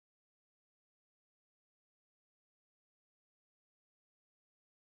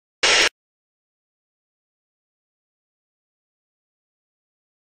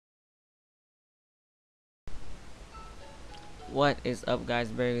What is up, guys?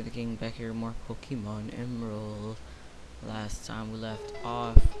 Barry the King back here, more Pokemon Emerald. Last time we left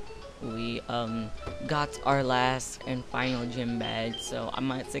off, we got our last and final gym badge, so I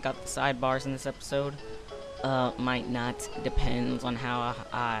might take out the sidebars in this episode. Might not, depends on how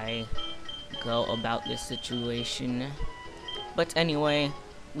I go about this situation. But anyway,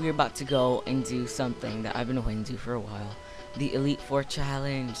 we're about to go and do something that I've been waiting to for a while. The Elite Four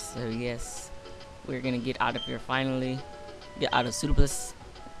Challenge. So yes, we're gonna get out of here finally. Get out of Pseudopus.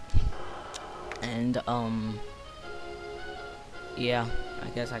 And yeah, I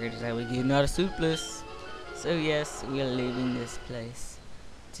guess I could just say we're getting out of Pseudopus. So yes, we are leaving this place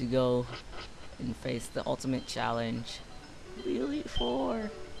to go and face the ultimate challenge, the Elite Four.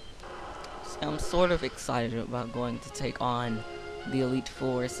 So I'm sort of excited about going to take on the Elite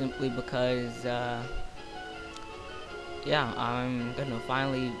Four simply because yeah, I'm gonna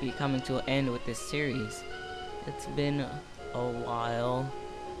finally be coming to an end with this series. It's been a while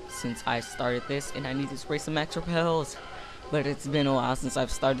since I started this, and I need to spray some max repels, but it's been a while since I've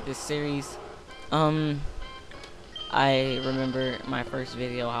started this series. I remember my first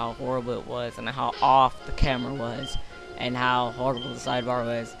video, how horrible it was, and how off the camera was, and how horrible the sidebar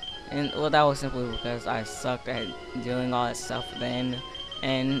was. And well, that was simply because I sucked at doing all that stuff then,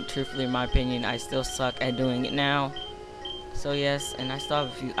 and truthfully, in my opinion, I still suck at doing it now. So yes, and I still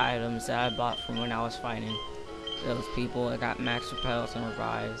have a few items that I bought from when I was fighting those people. I got max repels and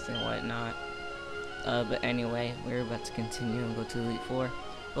revives and whatnot. But anyway, we're about to continue and go to Elite Four.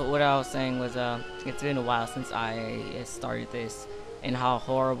 But what I was saying was, it's been a while since I started this, and how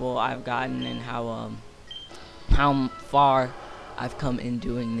horrible I've gotten, and how far I've come in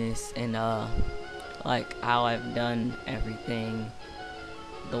doing this, and like how I've done everything,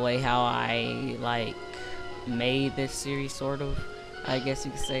 the way how I like made this series, sort of, I guess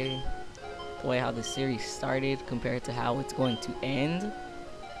you could say, the way how the series started compared to how it's going to end.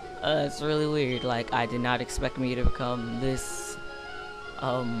 It's really weird. Like, I did not expect me to become this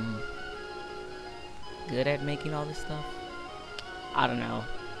good at making all this stuff. I don't know,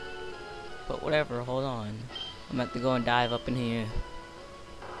 but whatever. Hold on, I'm about to go and dive up in here.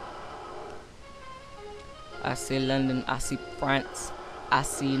 I see London, I see France, I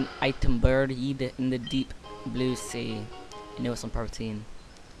see an item bird in the deep blue sea, and there was some protein.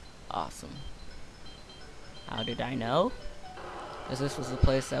 Awesome. How did I know? Because this was the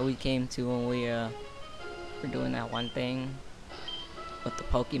place that we came to when we were doing that one thing with the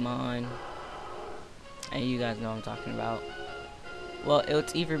Pokemon, and you guys know what I'm talking about. Well,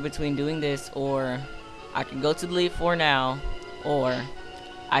 it's either between doing this, or I could go to the Elite Four now, or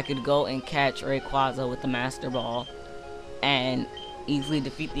I could go and catch Rayquaza with the Master Ball and easily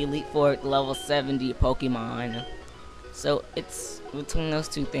defeat the Elite Four at level 70 Pokemon. So it's between those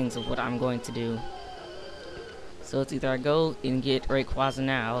two things of what I'm going to do. So it's either I go and get Rayquaza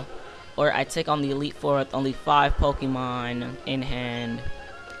now, or I take on the Elite Four with only 5 Pokemon in hand,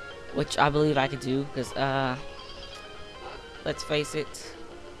 which I believe I could do, because let's face it,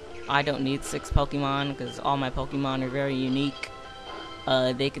 I don't need 6 Pokemon, because all my Pokemon are very unique.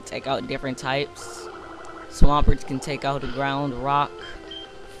 They could take out different types. Swampert can take out a ground, rock,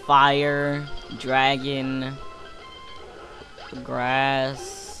 fire, dragon,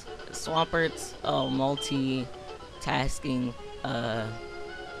 grass. Swampert's multi-tasking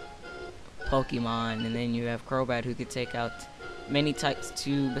Pokemon, and then you have Crobat, who could take out many types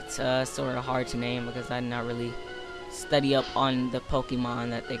too, but sort of hard to name because I did not really study up on the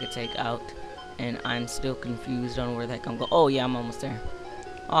Pokemon that they could take out, and I'm still confused on where that can go. Oh yeah, I'm almost there.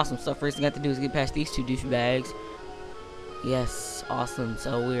 Awesome. So first thing I have to do is get past these 2 douchebags. Yes, awesome.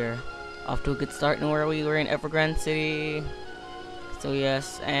 So we're off to a good start. And where we were in Evergrande City. So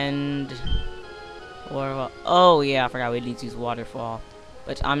yes, and oh yeah, I forgot we need to use Waterfall,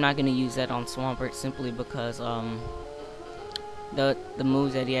 but I'm not gonna use that on Swampert simply because the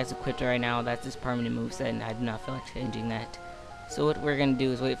moves that he has equipped right now, that's his permanent moveset, and I do not feel like changing that. So what we're gonna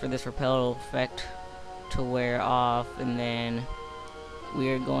do is wait for this repel effect to wear off, and then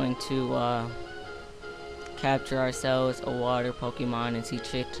we're going to capture ourselves a water Pokemon and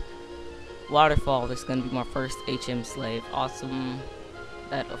teach it Waterfall. This is gonna be my first HM slave. Awesome.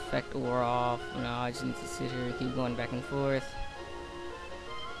 That effect wore off. Now I just need to sit here and keep going back and forth.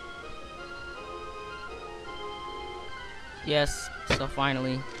 Yes, so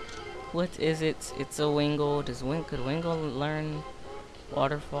finally. What is it? It's a Wingull. Could Wingull learn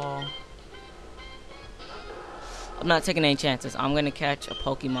Waterfall? I'm not taking any chances. I'm gonna catch a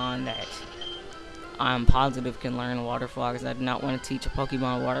Pokemon that I'm positive can learn Waterfall, because I do not want to teach a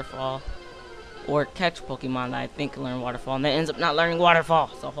Pokemon Waterfall. or catch Pokemon that I think can learn Waterfall, and then ends up not learning Waterfall.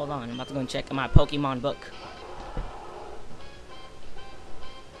 So hold on, I'm about to go and check in my Pokemon book.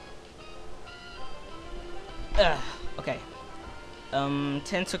 Okay.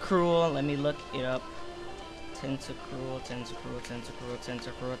 Tentacruel. Let me look it up. Tentacruel.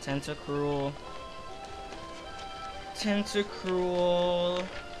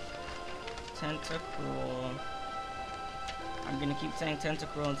 I'm gonna keep saying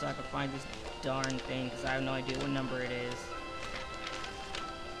Tentacruel until I can find this darn thing, because I have no idea what number it is.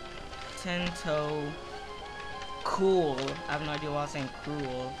 Cool. I have no idea why I was saying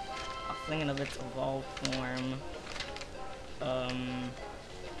cruel. I'm thinking of its evolved form.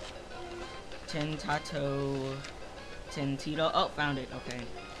 Tentito. Oh, found it. Okay.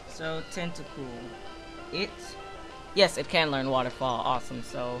 So, Tentacool. Yes, it can learn Waterfall. Awesome.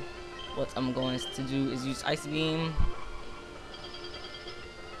 So, what I'm going to do is use Ice Beam.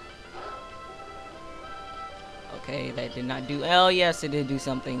 Okay, that did not do. Oh, yes, it did do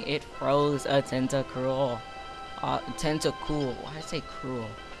something. It froze a Tentacruel. Tentacool. Why did I say cruel?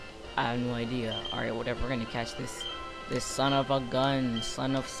 I have no idea. Alright, whatever. We're gonna catch this son of a gun,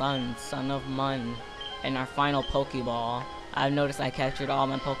 son of sun, son of mun, and our final Pokeball. I've noticed I captured all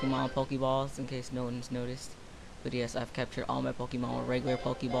my Pokemon Pokeballs, in case no one's noticed. But yes, I've captured all my Pokemon with regular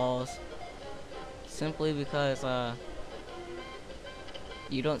Pokeballs. Simply because,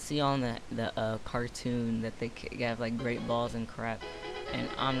 you don't see on the cartoon that they have, like, great balls and crap. And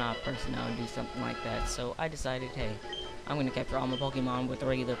I'm not a person that would do something like that. So I decided, hey, I'm going to capture all my Pokemon with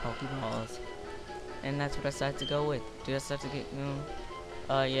regular Pokeballs. And that's what I decided to go with. Do I just have to get,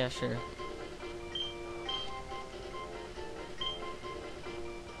 yeah, sure.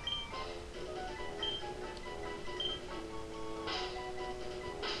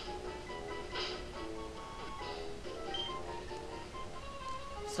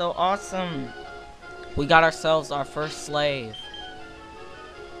 So awesome. We got ourselves our first slave.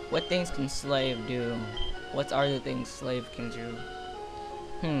 What things can slave do? What are the things slave can do?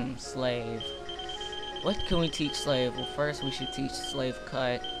 Slave. What can we teach slave? Well, first we should teach slave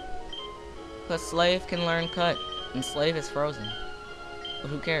cut. Because slave can learn cut. And slave is frozen. But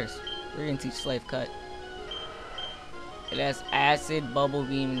who cares? We're gonna teach slave cut. It has acid, bubble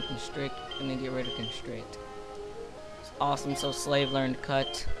beam, and constrict. And then get rid of constrict. It's awesome. So slave learned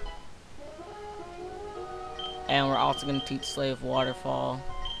cut. And we're also gonna teach slave waterfall.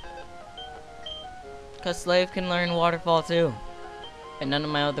 Because slave can learn waterfall too. And none of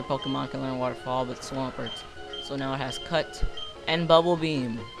my other Pokemon can learn waterfall but Swampert. So now it has cut and bubble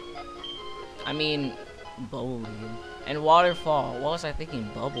beam. I mean, bubble beam. And waterfall. What was I thinking?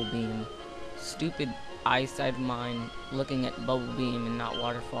 Bubble beam. Stupid eyesight of mine looking at bubble beam and not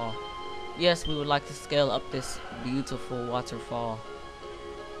waterfall. Yes, we would like to scale up this beautiful waterfall.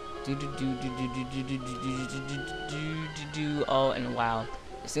 Oh, and wow.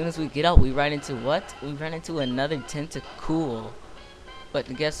 As soon as we get up, we run into what? We run into another Tentacool. But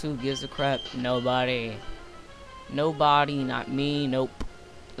guess who gives a crap? Nobody. Nobody, not me, nope.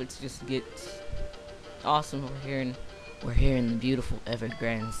 Let's just get awesome. We're here in the beautiful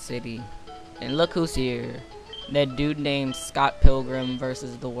Evergrande City. And look who's here. That dude named Scott Pilgrim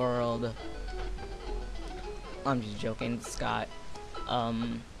versus the world. I'm just joking, Scott.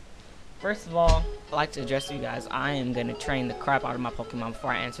 First of all, I'd like to address you guys. I am going to train the crap out of my Pokemon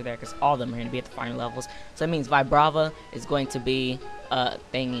before I answer there, because all of them are going to be at the final levels. So that means Vibrava is going to be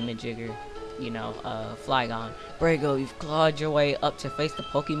Thingy-Majigger, you know, Flygon. Brago, you've clawed your way up to face the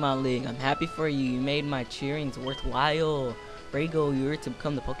Pokemon League. I'm happy for you. You made my cheerings worthwhile. Brago, you're to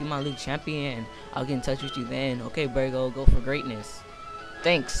become the Pokemon League champion. I'll get in touch with you then. Okay, Brago, go for greatness.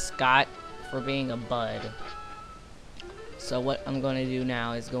 Thanks, Scott, for being a bud. So what I'm going to do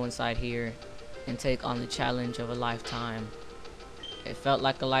now is go inside here and take on the challenge of a lifetime. It felt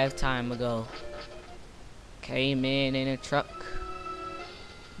like a lifetime ago. Came in a truck.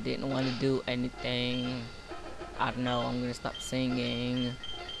 Didn't want to do anything. I don't know, I'm going to stop singing.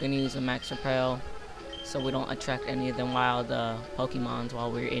 Going to use a Max Repel so we don't attract any of them wild Pokemons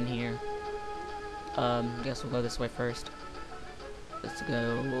while we're in here. Guess we'll go this way first. Let's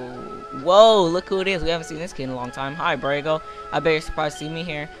go. Whoa, look who it is. We haven't seen this kid in a long time. Hi, Brago. I bet you're surprised to see me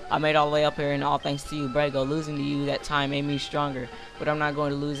here. I made all the way up here, and all thanks to you, Brago. Losing to you that time made me stronger. But I'm not going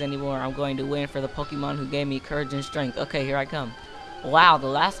to lose anymore. I'm going to win for the Pokemon who gave me courage and strength. Okay, here I come. Wow, the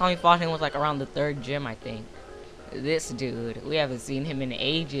last time we fought him was like around the 3rd gym, I think. This dude, we haven't seen him in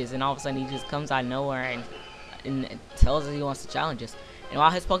ages, and all of a sudden he just comes out of nowhere and tells us he wants to challenge us. And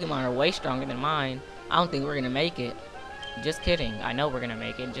while his Pokemon are way stronger than mine, I don't think we're going to make it. Just kidding. I know we're gonna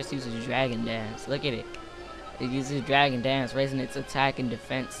make it. It just uses Dragon Dance. Look at it. It uses Dragon Dance, raising its attack and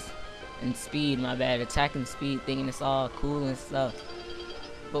defense and speed. My bad. Attack and speed, thinking it's all cool and stuff.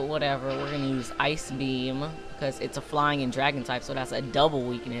 But whatever. We're gonna use Ice Beam because it's a flying and dragon type, so that's a double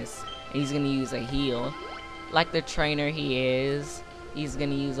weakness. And he's gonna use a heal. like the trainer he is, he's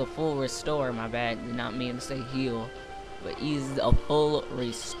gonna use a full restore. My bad, did not mean to say heal, but he's a full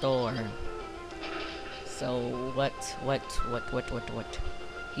restore. So what?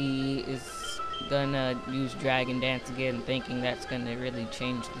 He is gonna use Dragon Dance again, thinking that's gonna really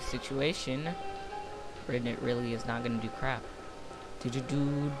change the situation, but it really is not gonna do crap. Dun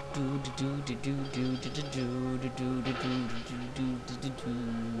dun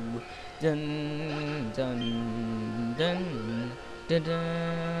dun dun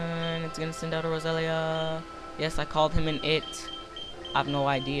dun. It's gonna send out a Roselia. Yes, I called him an it. I have no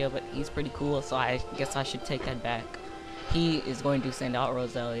idea, but he's pretty cool, so I guess I should take that back. He is going to send out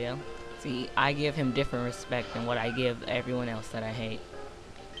Roselia. See, I give him different respect than what I give everyone else that I hate.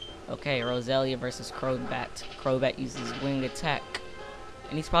 Okay, Roselia versus Crobat. Crobat uses Wing Attack.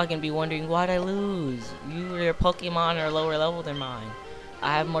 And he's probably gonna be wondering, why'd I lose? Your Pokemon are lower level than mine.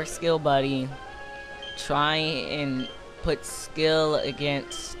 I have more skill, buddy. Try and put skill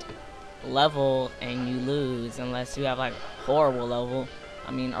against level and you lose, unless you have like horrible level.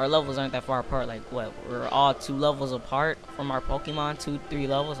 I mean, our levels aren't that far apart. Like, what? We're all 2 levels apart from our Pokemon. 2-3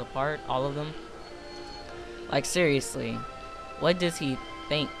 levels apart, all of them. Like, seriously, what does he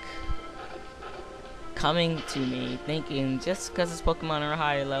think? Coming to me thinking just because his Pokemon are a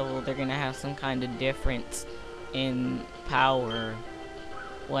higher level, they're gonna have some kind of difference in power,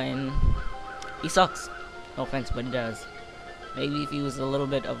 when he sucks. No offense, but he does. Maybe if he was a little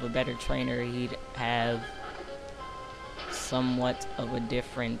bit of a better trainer, he'd have somewhat of a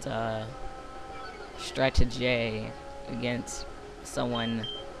different strategy against someone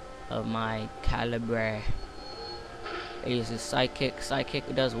of my caliber. He uses Psychic.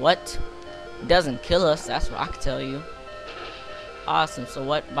 Psychic does what? It doesn't kill us, that's what I can tell you. Awesome, so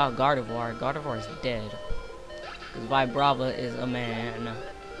what about Gardevoir? Gardevoir is dead. Because Vibrava is a man.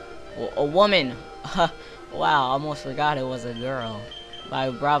 Well, a woman! Wow, I almost forgot it was a girl.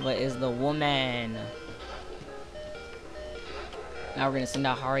 Vibrava is the woman. Now we're gonna send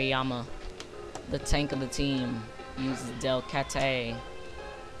out Hariyama, the tank of the team. Uses Delcatty.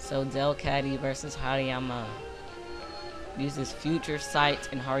 So Delcatty versus Hariyama. Uses Future Sight,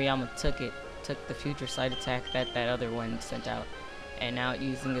 and Hariyama took the Future Sight attack that other one sent out. And now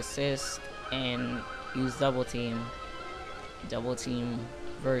using Assist and use Double Team. Double Team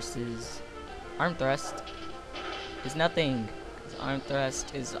versus Arm Thrust is nothing. Arm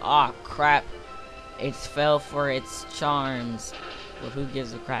Thrust is, ah, crap. It fell for its charms. But who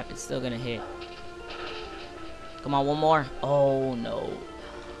gives a crap? It's still gonna hit. Come on, one more. Oh no.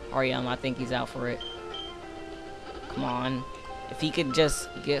 Hariyama, I think he's out for it. Come on. If he could just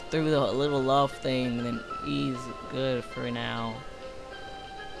get through the little love thing, then he's good for now.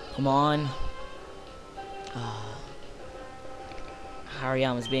 Come on.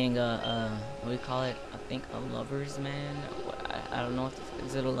 Hariyama's being a what do you call it? I think a lover's man. I don't know.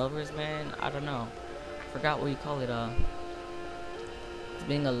 Is it a lover's man? I don't know. Forgot what you call it. It's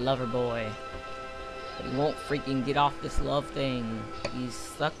being a lover boy. But he won't freaking get off this love thing. He's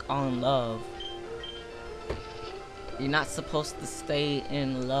stuck on love. You're not supposed to stay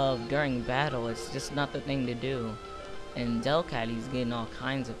in love during battle. It's just not the thing to do. And Delcatty's getting all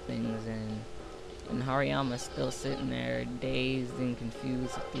kinds of things, and Hariyama's still sitting there dazed and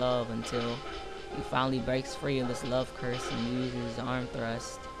confused with love until he finally breaks free of this love curse and uses Arm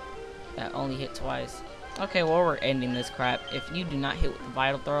Thrust. That only hit twice. Okay, well, we're ending this crap. If you do not hit with the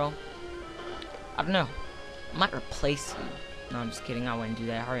Vital Throw, I don't know, I might replace you. No, I'm just kidding. I wouldn't do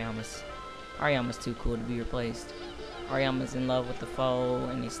that. Hariyama's too cool to be replaced. Hariyama's in love with the foe,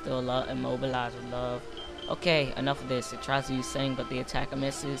 and he's still immobilized with love. Okay, enough of this. It tries to use Sing, but the attack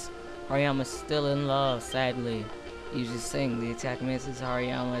misses. Hariyama's still in love, sadly. Uses Sing, the attack misses.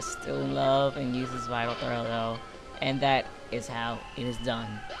 Hariyama's still in love and uses Vital Throw, though. And that is how it is done.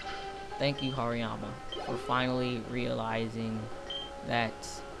 Thank you, Hariyama, for finally realizing that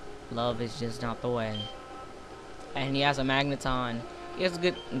love is just not the way. And he has a Magneton. He has a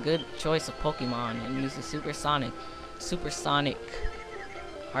good choice of Pokemon, and uses Supersonic.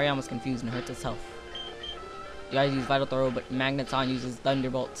 Hariyama's confused and hurts his health. You guys use Vital Throw, but Magneton uses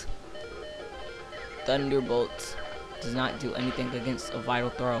Thunderbolt. Thunderbolt does not do anything against a Vital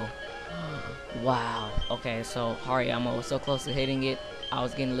Throw. Wow. Okay, so Hariyama was so close to hitting it. I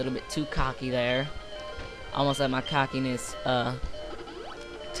was getting a little bit too cocky there. Almost let my cockiness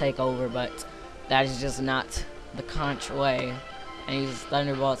take over, but that is just not the conch way. And he uses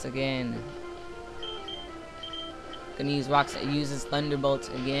Thunderbolts again. Gonna use rocks. Uses Thunderbolts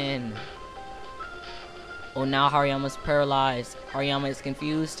again. Oh, now Hariyama's paralyzed. Hariyama is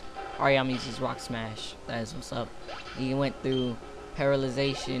confused. Hariyama uses Rock Smash. That is what's up. He went through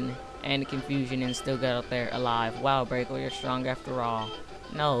paralyzation and the confusion and still got out there alive. Wow, Brago, you're strong after all.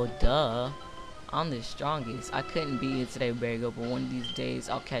 No, duh. I'm the strongest. I couldn't beat you today, Brago, but one of these days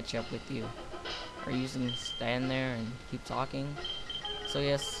I'll catch up with you. Are you just gonna stand there and keep talking? So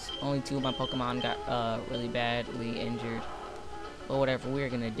yes, only 2 of my Pokemon got really badly injured. But whatever, we're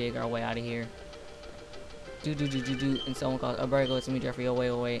gonna dig our way out of here. And someone calls, Brago, it's me, Jeffrey.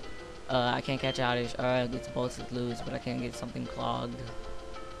 Oh wait. I can't catch Oddish. It's both to lose, but I can't get something clogged.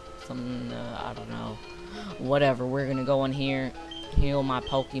 Something, I don't know. Whatever, we're gonna go in here, heal my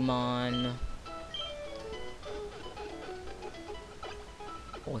Pokemon.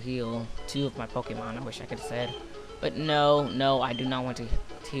 Or heal 2 of my Pokemon, I wish I could have said. But no, I do not want to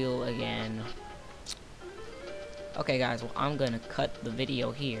heal again. Okay guys, well I'm gonna cut the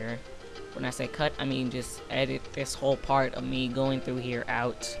video here. When I say cut, I mean just edit this whole part of me going through here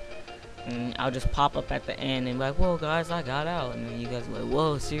out. And I'll just pop up at the end and be like, whoa guys, I got out. And then you guys are like,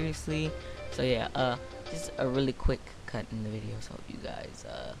 whoa, seriously? So yeah, just a really quick cut in the video so you guys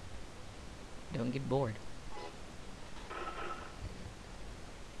don't get bored.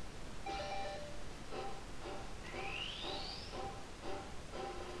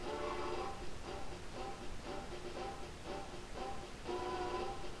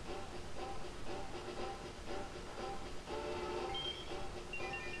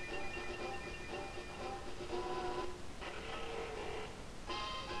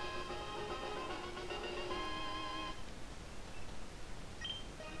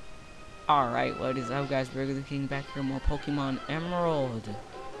 Alright, what is up guys, Burger the King back for more Pokemon Emerald.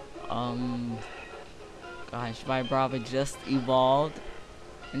 Gosh, Vibrava just evolved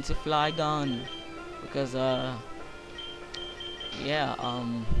into Flygon. Because, yeah,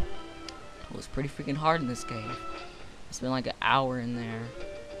 it was pretty freaking hard in this cave. I spent like an hour in there.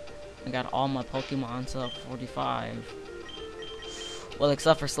 I got all my Pokemon up 45. Well,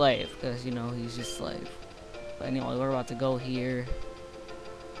 except for Slave, because, you know, he's just Slave. But anyway, we're about to go here.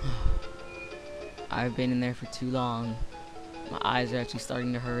 I've been in there for too long. My eyes are actually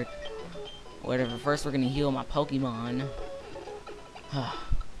starting to hurt. Whatever, first we're gonna heal my Pokemon.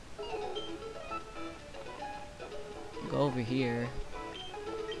 Go over here.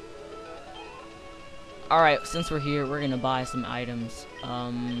 Alright, since we're here, we're gonna buy some items.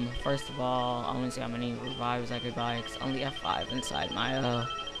 First of all, I wanna see how many revives I could buy. It's only F5 inside my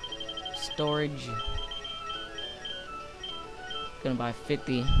storage. Gonna buy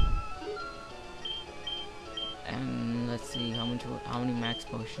 50. And let's see how many max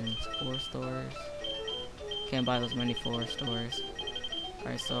potions. 4 stores. Can't buy those many 4 stores.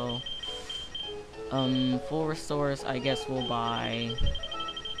 Alright, so 4 stores, I guess we'll buy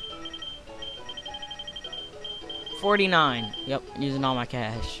 49. Yep, using all my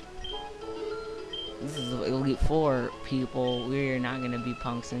cash. This is Elite 4 people. We're not gonna be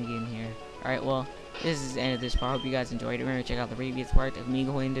punks and get in here. Alright, well, this is the end of this part. Hope you guys enjoyed it. Remember to check out the previous part of me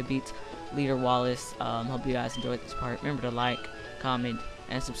going to beat Leader Wallace. Hope you guys enjoyed this part. Remember to like, comment,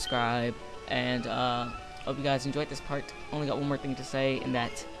 and subscribe. And hope you guys enjoyed this part. Only got one more thing to say, and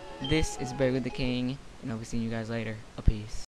that this is Burger the King, and I'll be seeing you guys later. A peace.